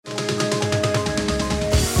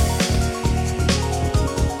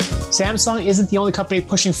Samsung isn't the only company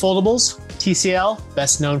pushing foldables. TCL,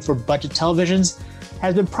 best known for budget televisions,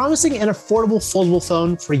 has been promising an affordable foldable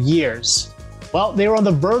phone for years. Well, they were on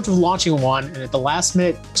the verge of launching one and at the last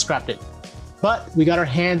minute scrapped it. But we got our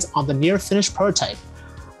hands on the near finished prototype.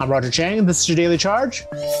 I'm Roger Chang, and this is your Daily Charge.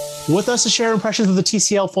 With us to share impressions of the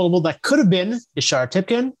TCL foldable that could have been is Shar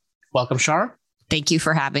Tipkin. Welcome, Shar. Thank you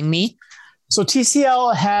for having me. So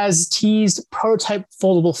TCL has teased prototype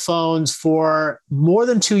foldable phones for more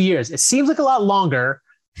than 2 years. It seems like a lot longer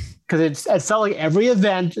because it felt like every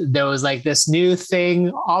event there was like this new thing,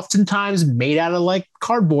 oftentimes made out of like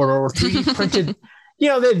cardboard or 3D printed.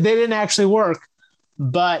 They didn't actually work,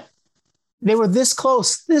 but they were this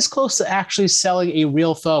close to actually selling a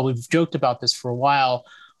real phone. We've joked about this for a while.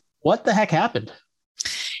 What the heck happened?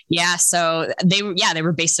 Yeah. So they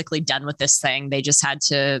were basically done with this thing. They just had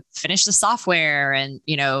to finish the software and,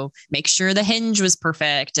 make sure the hinge was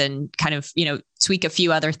perfect and kind of, tweak a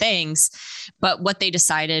few other things. But what they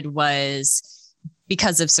decided was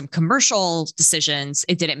because of some commercial decisions,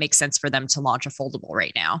 it didn't make sense for them to launch a foldable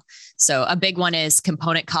right now. So a big one is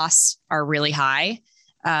component costs are really high.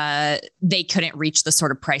 They couldn't reach the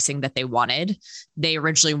sort of pricing that they wanted. They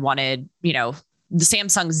originally wanted, the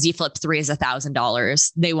Samsung Z Flip 3 is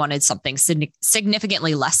 $1,000. They wanted something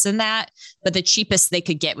significantly less than that, but the cheapest they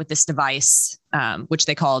could get with this device, which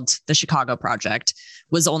they called the Chicago project,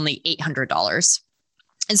 was only $800.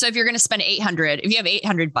 And so if you're going to spend if you have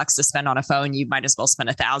 $800 to spend on a phone, you might as well spend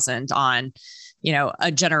 $1,000 on,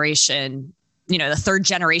 a generation, the third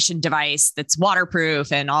generation device that's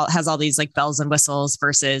waterproof and has all these like bells and whistles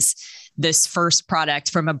versus this first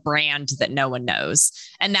product from a brand that no one knows.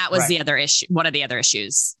 And that was the other issue. One of the other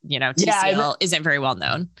issues, TCL isn't very well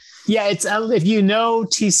known. Yeah. It's, if you know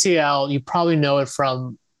TCL, you probably know it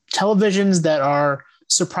from televisions that are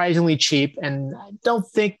surprisingly cheap. And I don't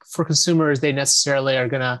think for consumers, they necessarily are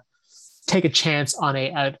going to take a chance on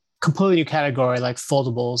a completely new category like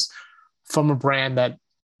foldables from a brand that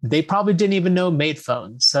they probably didn't even know made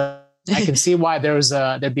phones. So I can see why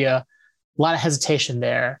there'd be a lot of hesitation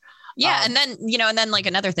there. Yeah. And then like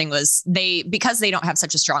another thing was because they don't have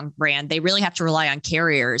such a strong brand, they really have to rely on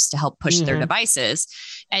carriers to help push their devices.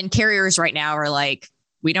 And carriers right now are like,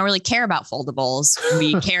 we don't really care about foldables.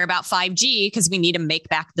 We care about 5G because we need to make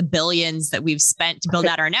back the billions that we've spent to build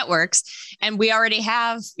out our networks. And we already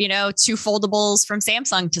have, 2 foldables from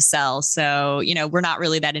Samsung to sell. So, we're not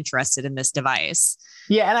really that interested in this device.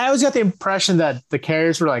 Yeah. And I always got the impression that the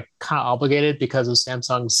carriers were like kind of obligated because of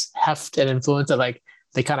Samsung's heft and influence that like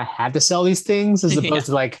they kind of had to sell these things as opposed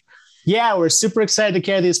to like, we're super excited to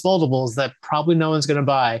carry these foldables that probably no one's going to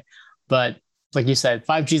buy. But like you said,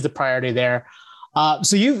 5G is the priority there.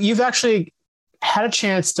 So you've actually had a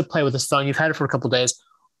chance to play with this phone. You've had it for a couple of days.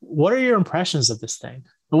 What are your impressions of this thing?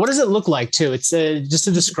 And what does it look like too? It's just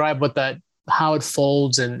to describe how it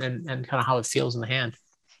folds and kind of how it feels in the hand.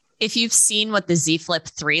 If you've seen what the Z Flip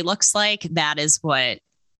 3 looks like, that is what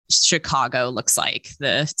Chicago looks like,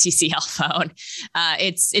 the TCL phone.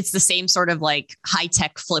 It's the same sort of like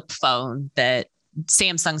high-tech flip phone that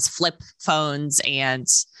Samsung's flip phones and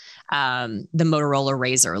the Motorola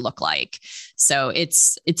Razr look like. So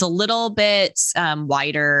it's a little bit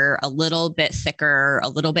wider, a little bit thicker, a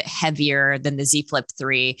little bit heavier than the Z Flip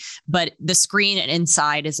 3, but the screen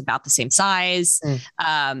inside is about the same size.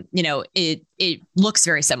 It looks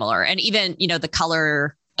very similar. And even, the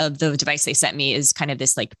color of the device they sent me is kind of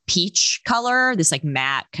this like peach color, this like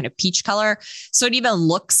matte kind of peach color. So it even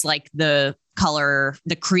looks like the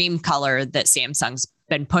cream color that Samsung's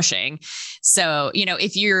been pushing. So,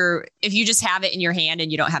 if you just have it in your hand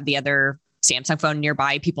and you don't have the other Samsung phone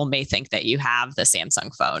nearby, people may think that you have the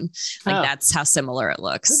Samsung phone. That's how similar it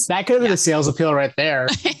looks. That could have been the sales appeal right there.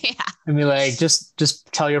 Yeah. I mean, like just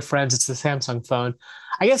tell your friends it's the Samsung phone.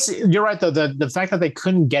 I guess you're right though. The fact that they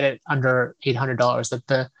couldn't get it under $800,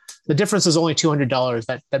 that the difference was only $200.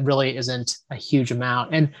 That really isn't a huge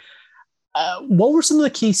amount. And what were some of the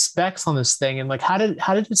key specs on this thing? And like, how did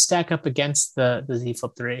it stack up against the Z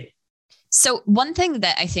Flip 3? So one thing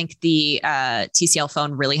that I think the TCL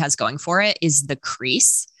phone really has going for it is the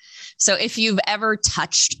crease. So if you've ever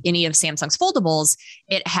touched any of Samsung's foldables,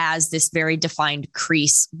 it has this very defined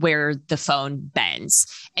crease where the phone bends,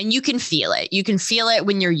 and you can feel it. You can feel it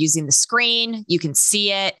when you're using the screen. You can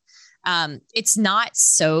see it. It's not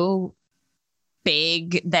so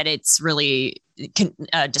big that it's really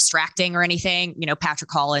distracting or anything.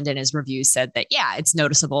 Patrick Holland in his review said that, it's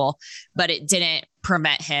noticeable, but it didn't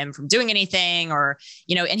prevent him from doing anything or,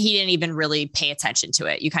 and he didn't even really pay attention to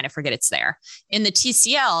it. You kind of forget it's there. In the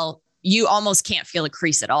TCL, you almost can't feel a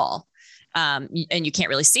crease at all. and you can't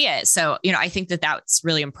really see it. So, I think that that's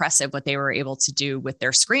really impressive what they were able to do with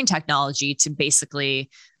their screen technology to basically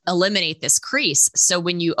eliminate this crease. So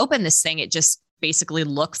when you open this thing, it just basically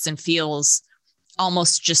looks and feels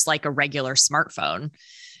almost just like a regular smartphone.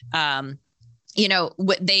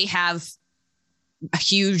 They have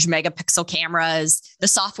huge megapixel cameras. The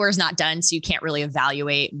software is not done, so you can't really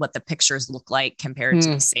evaluate what the pictures look like compared to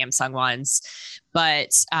the Samsung ones.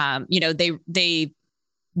 But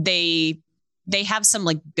they have some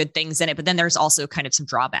like good things in it, but then there's also kind of some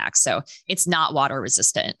drawbacks. So it's not water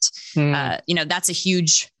resistant. That's a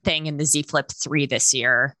huge thing in the Z Flip 3 this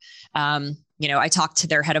year. I talked to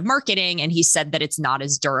their head of marketing and he said that it's not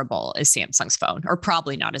as durable as Samsung's phone, or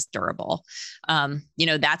probably not as durable.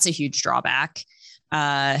 That's a huge drawback.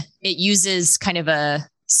 It uses kind of a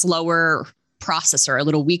slower processor, a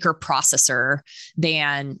little weaker processor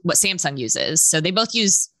than what Samsung uses. So they both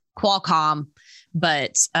use Qualcomm,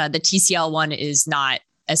 but the TCL one is not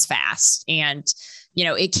as fast, and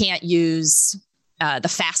it can't use the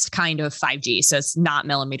fast kind of 5G, so it's not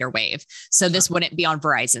millimeter wave. So this wouldn't be on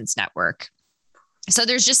Verizon's network. So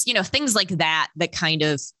there's just things like that kind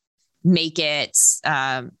of make it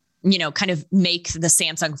kind of make the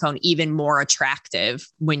Samsung phone even more attractive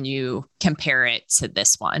when you compare it to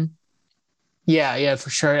this one. Yeah, for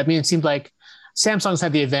sure. I mean, it seems like Samsung's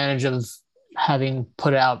had the advantage of having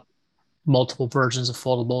put out multiple versions of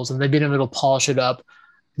foldables, and they've been able to polish it up.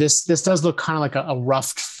 This does look kind of like a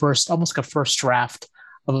rough almost like a first draft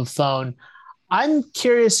of a phone. I'm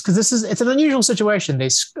curious because it's an unusual situation.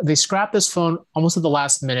 They scrapped this phone almost at the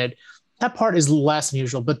last minute. That part is less than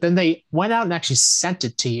usual, but then they went out and actually sent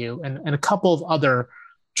it to you and a couple of other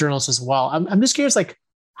journalists as well. I'm just curious, like,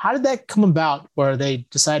 how did that come about where they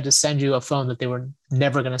decided to send you a phone that they were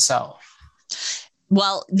never going to sell?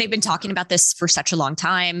 Well, they've been talking about this for such a long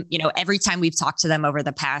time. Every time we've talked to them over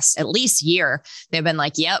the past at least year, they've been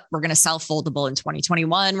like, yep, we're going to sell foldable in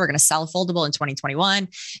 2021. We're going to sell foldable in 2021.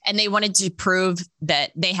 And they wanted to prove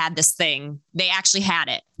that they had this thing. They actually had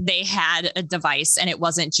it. They had a device, and it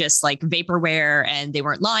wasn't just like vaporware, and they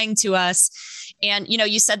weren't lying to us. And,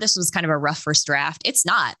 you said this was kind of a rough first draft. It's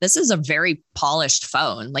not. This is a very polished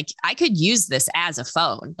phone. Like, I could use this as a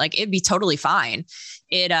phone. Like, it'd be totally fine.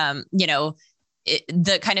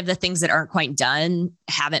 The kind of the things that aren't quite done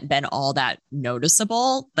haven't been all that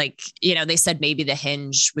noticeable. Like, they said maybe the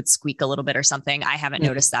hinge would squeak a little bit or something. I haven't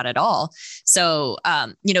noticed that at all. So,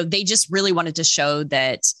 they just really wanted to show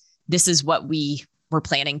that this is what we were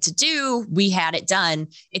planning to do. We had it done.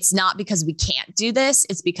 It's not because we can't do this.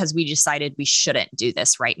 It's because we decided we shouldn't do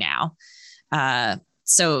this right now.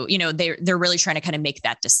 So, they're really trying to kind of make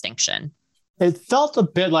that distinction. It felt a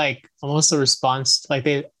bit like almost a response, like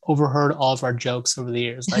they overheard all of our jokes over the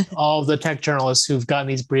years, like all of the tech journalists who've gotten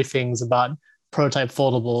these briefings about prototype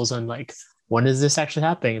foldables and like, when is this actually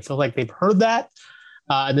happening? It feels like they've heard that.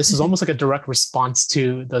 And this is almost like a direct response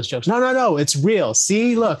to those jokes. No, it's real.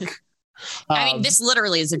 See, look. I mean, this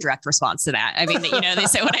literally is a direct response to that. I mean, they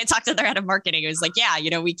say when I talked to their head of marketing, it was like,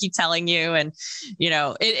 yeah, we keep telling you, and,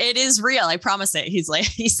 it is real. I promise it.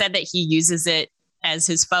 He said that he uses it as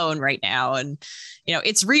his phone right now. And,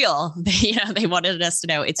 it's real. They wanted us to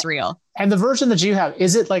know it's real. And the version that you have,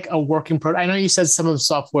 is it like a working I know you said some of the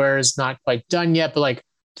software is not quite done yet, but like,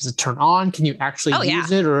 does it turn on? Can you actually use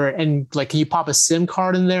it? And can you pop a SIM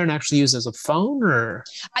card in there and actually use it as a phone? Or,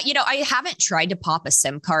 I haven't tried to pop a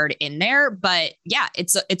SIM card in there, but yeah,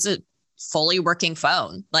 it's a fully working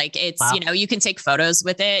phone. Like wow. You can take photos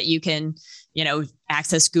with it. You can,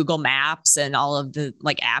 access Google Maps and all of the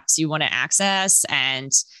like apps you want to access.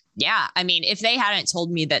 And yeah, I mean, if they hadn't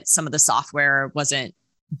told me that some of the software wasn't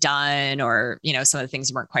done or, some of the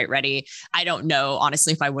things weren't quite ready, I don't know,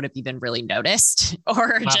 honestly, if I would have even really noticed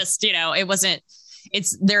or wow. Just, it wasn't,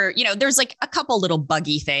 it's there, there's like a couple little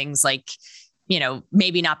buggy things like,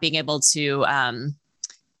 maybe not being able to,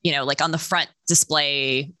 like on the front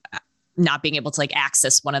display, not being able to like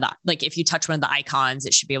access one of the, like if you touch one of the icons,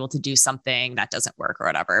 it should be able to do something that doesn't work or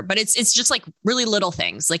whatever. But it's just like really little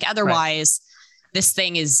things. Like otherwise, This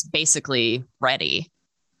thing is basically ready.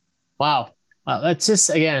 Wow. That's just,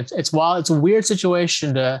 again, it's wild. It's a weird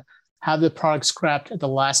situation to have the product scrapped at the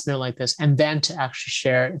last minute like this, and then to actually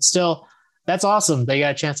share it. It's still, that's awesome. They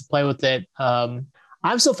got a chance to play with it. I'm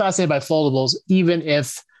still fascinated by foldables, even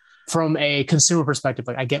if from a consumer perspective,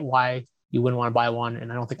 like I get why you wouldn't want to buy one,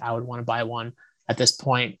 and I don't think I would want to buy one at this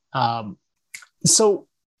point. So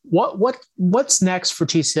what's next for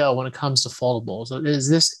TCL when it comes to foldables? Is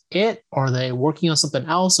this it? Or are they working on something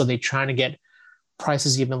else? Are they trying to get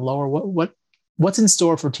prices even lower? What's in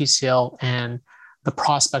store for TCL and the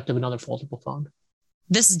prospect of another foldable phone?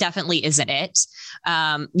 this definitely isn't it.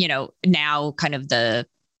 Now kind of the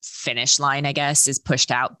finish line, I guess, is pushed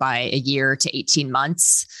out by a year to 18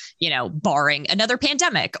 months, barring another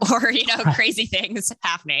pandemic or, crazy things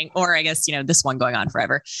happening, or I guess, this one going on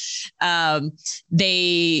forever.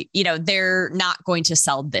 They're not going to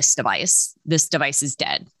sell this device. This device is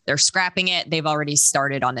dead. They're scrapping it. They've already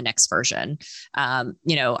started on the next version.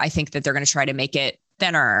 I think that they're going to try to make it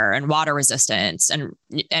thinner and water resistance and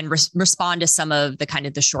respond to some of the kind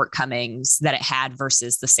of the shortcomings that it had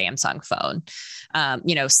versus the Samsung phone.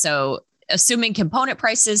 So assuming component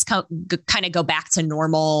prices kind of go back to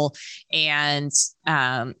normal and,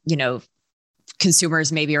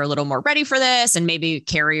 consumers maybe are a little more ready for this, and maybe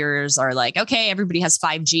carriers are like, okay, everybody has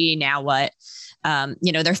 5G. Now what?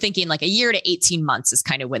 They're thinking like a year to 18 months is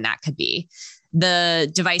kind of when that could be. The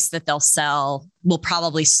device that they'll sell will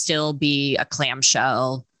probably still be a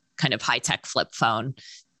clamshell kind of high-tech flip phone.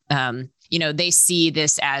 They see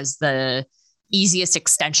this as the easiest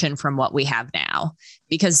extension from what we have now,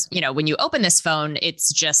 because, when you open this phone,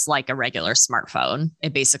 it's just like a regular smartphone.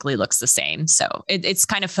 It basically looks the same. So it's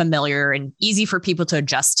kind of familiar and easy for people to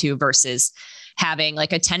adjust to versus having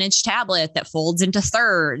like a 10-inch tablet that folds into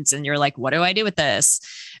thirds. And you're like, what do I do with this?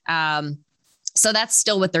 So that's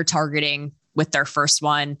still what they're targeting with their first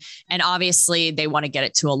one. And obviously they want to get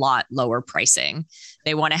it to a lot lower pricing.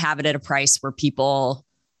 They want to have it at a price where people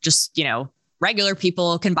just, regular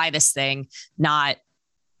people can buy this thing, not,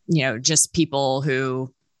 just people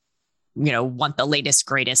who, want the latest,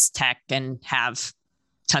 greatest tech and have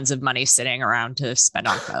tons of money sitting around to spend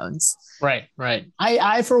on phones. Right.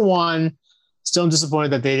 I, for one, still am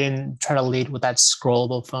disappointed that they didn't try to lead with that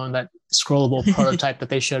scrollable phone, that scrollable prototype that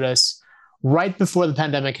they showed us right before the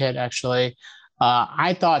pandemic hit, actually.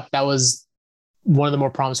 I thought that was one of the more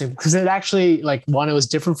promising, because it actually, like, one, it was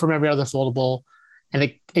different from every other foldable. And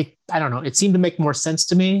it I don't know, it seemed to make more sense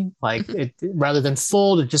to me. Like, it, rather than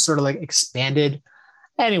fold, it just sort of like expanded.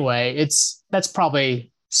 Anyway, that's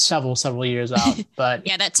probably several years out, but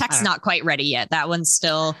yeah, that tech's not quite ready yet. That one's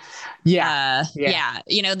still, yeah.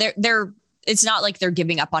 They're it's not like they're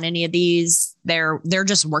giving up on any of these. They're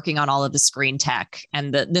just working on all of the screen tech,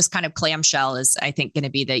 and this kind of clamshell is, I think, going to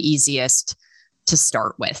be the easiest to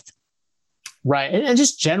start with. Right. And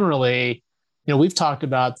just generally, we've talked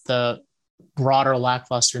about the broader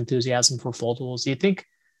lackluster enthusiasm for foldables. Do you think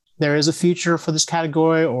there is a future for this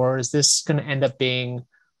category, or is this going to end up being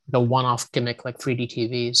the one-off gimmick like 3D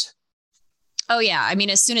TVs? Oh yeah. I mean,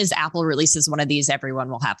 as soon as Apple releases one of these, everyone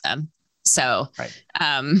will have them. So, right.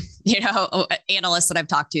 Analysts that I've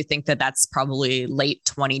talked to think that that's probably late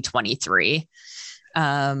 2023.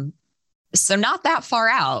 So not that far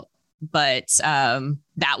out, but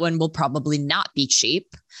that one will probably not be cheap.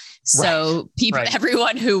 So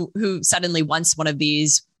everyone who suddenly wants one of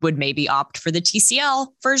these would maybe opt for the TCL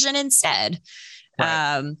version instead.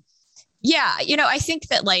 Right. I think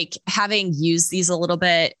that, like, having used these a little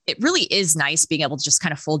bit, it really is nice being able to just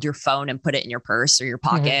kind of fold your phone and put it in your purse or your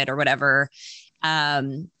pocket or whatever.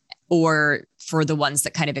 Or for the ones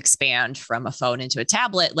that kind of expand from a phone into a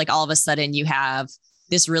tablet, like all of a sudden you have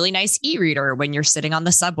this really nice e-reader when you're sitting on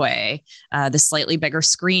the subway, the slightly bigger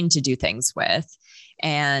screen to do things with.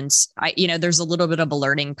 And there's a little bit of a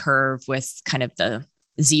learning curve with kind of the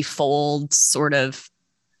Z Fold sort of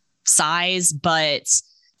size, but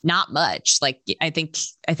not much. Like, I think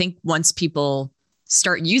once people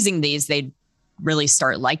start using these, they really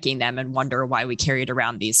start liking them and wonder why we carried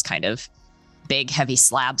around these kind of big, heavy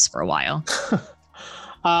slabs for a while.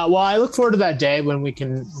 Well, I look forward to that day when we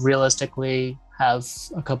can realistically have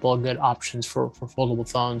a couple of good options for foldable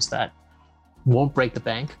phones that won't break the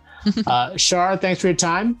bank. Shar, thanks for your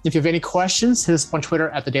time. If you have any questions, hit us up on Twitter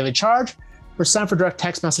at The Daily Charge, or sign up for direct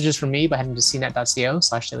text messages from me by heading to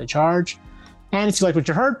cnet.co/dailycharge. And if you liked what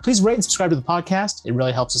you heard, please rate and subscribe to the podcast. It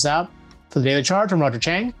really helps us out. For The Daily Charge, I'm Roger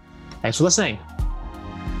Chang. Thanks for listening.